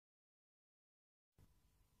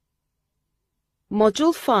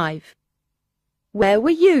Module 5. Where were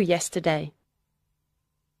you yesterday?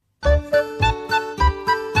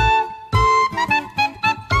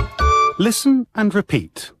 Listen and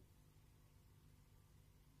repeat.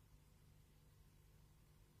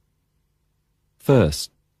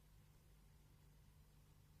 First,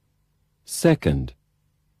 second,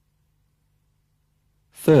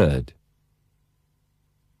 third,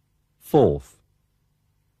 fourth,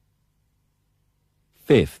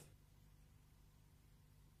 fifth,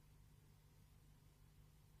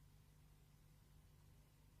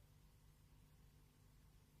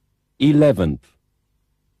 eleventh,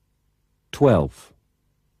 12th,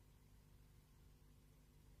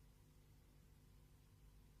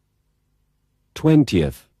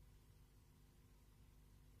 20th,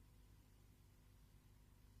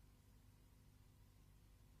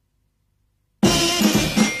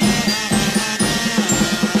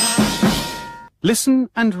 'Listen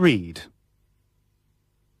and read.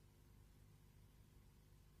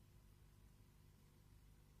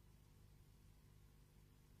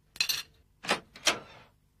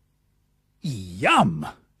 Yum!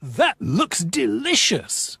 That looks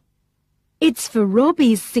delicious. It's for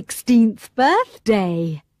Robbie's 16th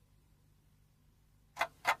birthday.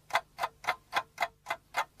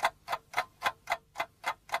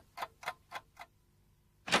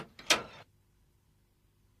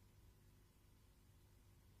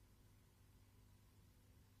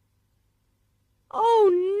 Oh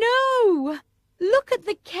no! Look at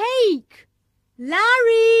the cake!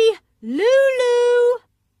 Larry! Lulu!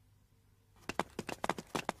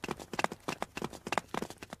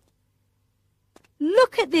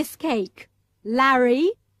 Look at this cake.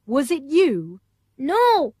 Larry, was it you?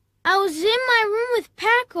 No, I was in my room with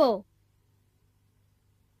Paco.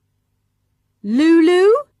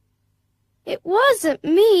 Lulu? It wasn't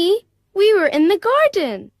me. We were in the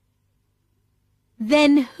garden.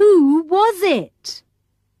 Then who was it?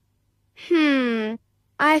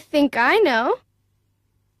 I think I know.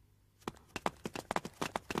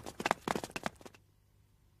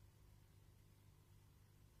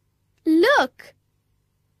 Look!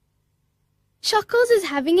 Chuckles is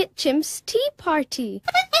having a Chimp's tea party.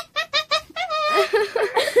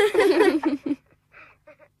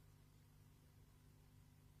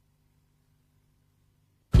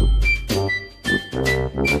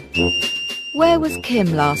 Where was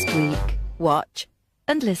Kim last week? Watch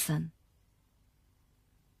and listen.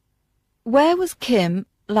 Where was Kim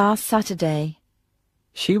last Saturday?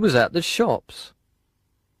 She was at the shops.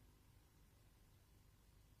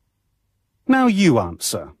 Now you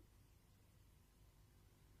answer.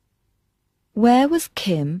 Where was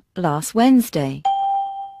Kim last Wednesday?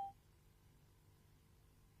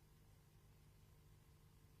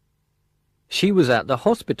 She was at the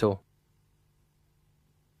hospital.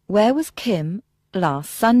 Where was Kim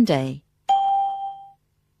last Sunday?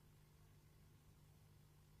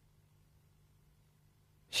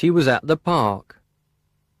 She was at the park.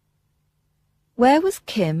 Where was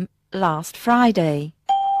Kim last Friday?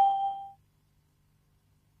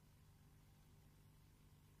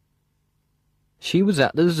 She was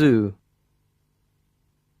at the zoo.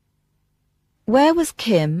 Where was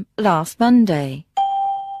Kim last Monday?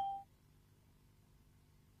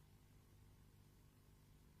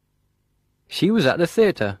 She was at the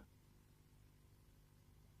theatre.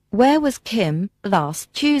 Where was Kim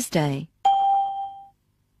last Tuesday?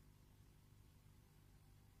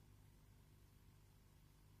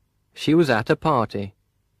 She was at a party.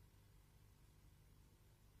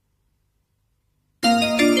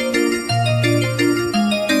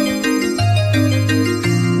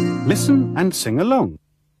 Listen and sing along.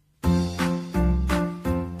 I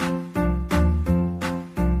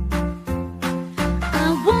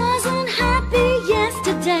wasn't happy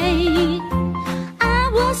yesterday. I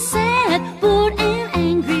was sad, bored and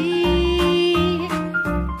angry.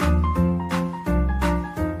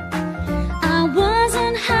 I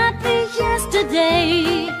wasn't happy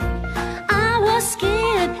yesterday. I was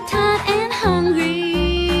scared, tired and hungry.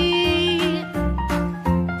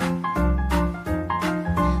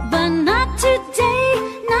 But not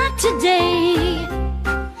today, not today.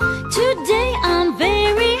 Today I'm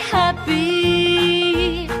very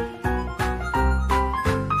happy.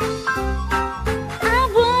 I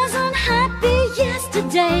wasn't happy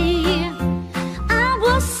yesterday. I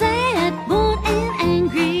was sad, bored and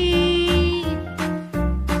angry.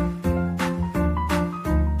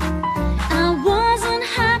 I wasn't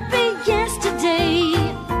happy yesterday.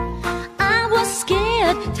 I was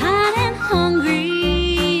scared, tired and hungry.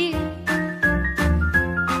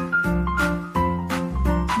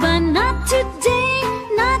 But not today,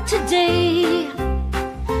 not today.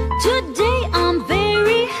 Today I'm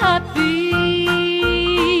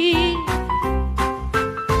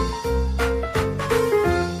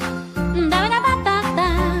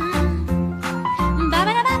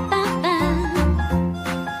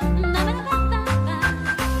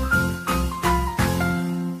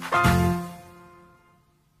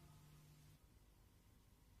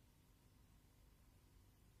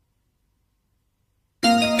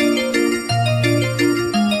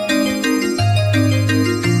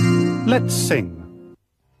Let's sing.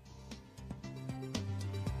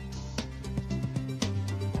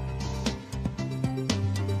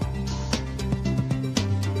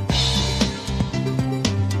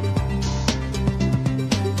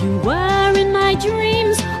 You were in my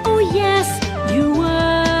dreams, oh yes, you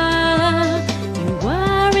were. You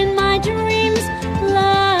were in my dreams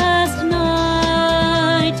last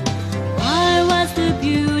night. I was the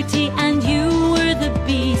beauty and you were the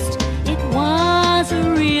beast. It was a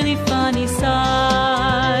really funny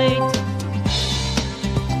sight.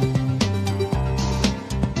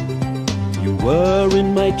 You were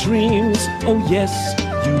in my dreams, oh yes,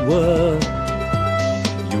 you were.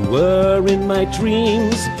 You were in my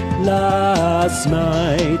dreams last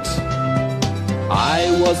night.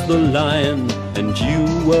 I was the lion and you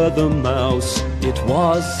were the mouse. It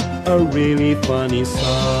was a really funny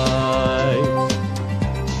sight.